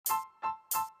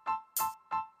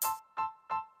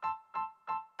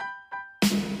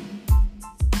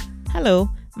Hello,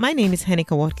 my name is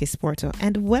Henika Watkins Porto,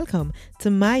 and welcome to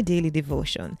My Daily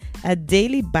Devotion, a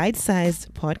daily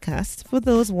bite-sized podcast for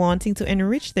those wanting to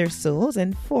enrich their souls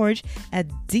and forge a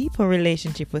deeper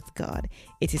relationship with God.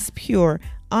 It is pure,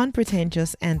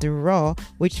 unpretentious, and raw,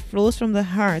 which flows from the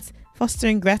heart,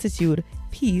 fostering gratitude,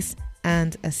 peace,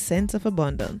 and a sense of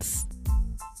abundance.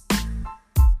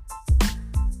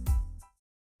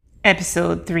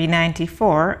 Episode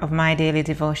 394 of My Daily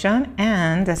Devotion,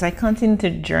 and as I continue to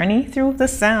journey through the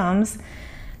Psalms,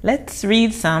 let's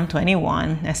read Psalm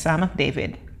 21, a Psalm of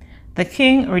David. The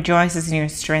King rejoices in your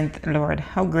strength, Lord.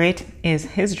 How great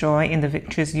is his joy in the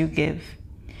victories you give.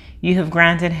 You have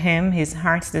granted him his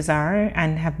heart's desire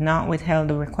and have not withheld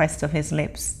the request of his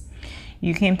lips.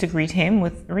 You came to greet him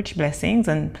with rich blessings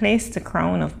and placed a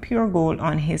crown of pure gold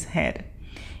on his head.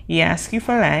 He asked you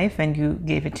for life, and you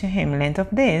gave it to him, length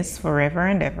of days, forever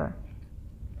and ever.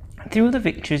 Through the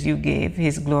victories you gave,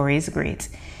 his glory is great.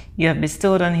 You have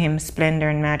bestowed on him splendor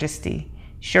and majesty.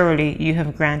 Surely you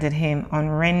have granted him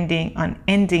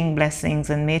unending blessings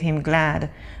and made him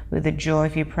glad with the joy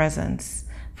of your presence.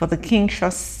 For the King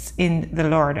trusts in the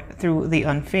Lord. Through the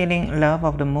unfailing love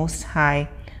of the Most High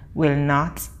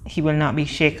he will not be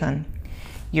shaken.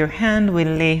 Your hand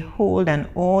will lay hold on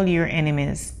all your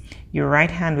enemies. Your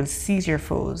right hand will seize your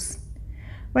foes.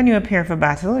 When you appear for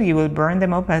battle, you will burn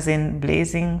them up as in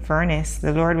blazing furnace.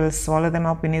 The Lord will swallow them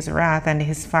up in his wrath, and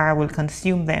his fire will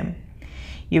consume them.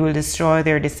 You will destroy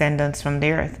their descendants from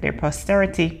the earth, their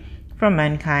posterity from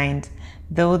mankind.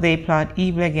 Though they plot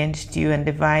evil against you and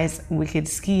devise wicked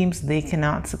schemes, they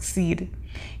cannot succeed.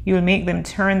 You will make them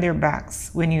turn their backs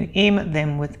when you aim at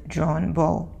them with drawn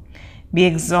bow. Be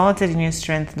exalted in your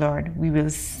strength, Lord. We will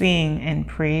sing and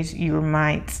praise your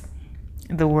might.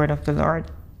 The word of the Lord.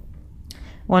 I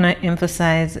want to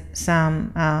emphasize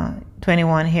Psalm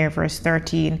 21 here, verse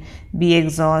 13. Be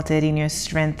exalted in your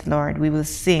strength, Lord. We will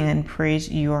sing and praise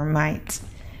your might.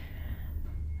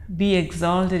 Be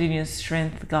exalted in your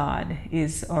strength, God,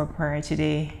 is our prayer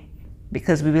today,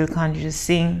 because we will continue to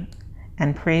sing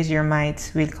and praise your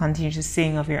might. We'll continue to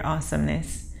sing of your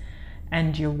awesomeness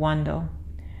and your wonder.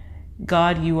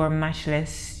 God, you are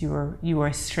matchless. You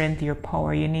are strength, your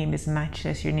power. Your name is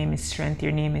matchless. Your name is strength.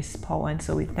 Your name is power. And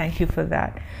so we thank you for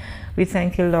that. We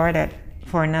thank you, Lord, that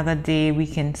for another day we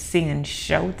can sing and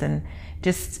shout and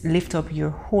just lift up your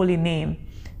holy name.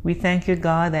 We thank you,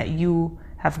 God, that you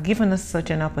have given us such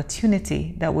an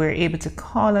opportunity that we're able to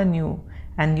call on you,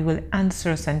 and you will answer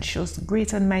us and show us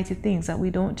great and mighty things that we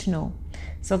don't know.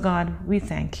 So God, we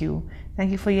thank you.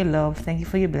 Thank you for your love. Thank you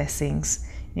for your blessings.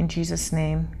 In Jesus'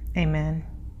 name, amen.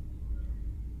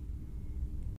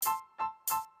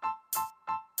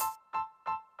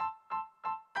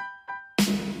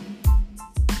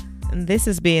 This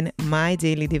has been My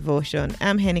Daily Devotion.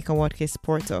 I'm Henika Watkins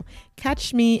Porto.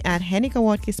 Catch me at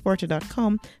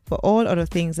henikawatkinsporto.com for all other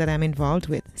things that I'm involved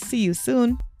with. See you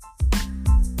soon.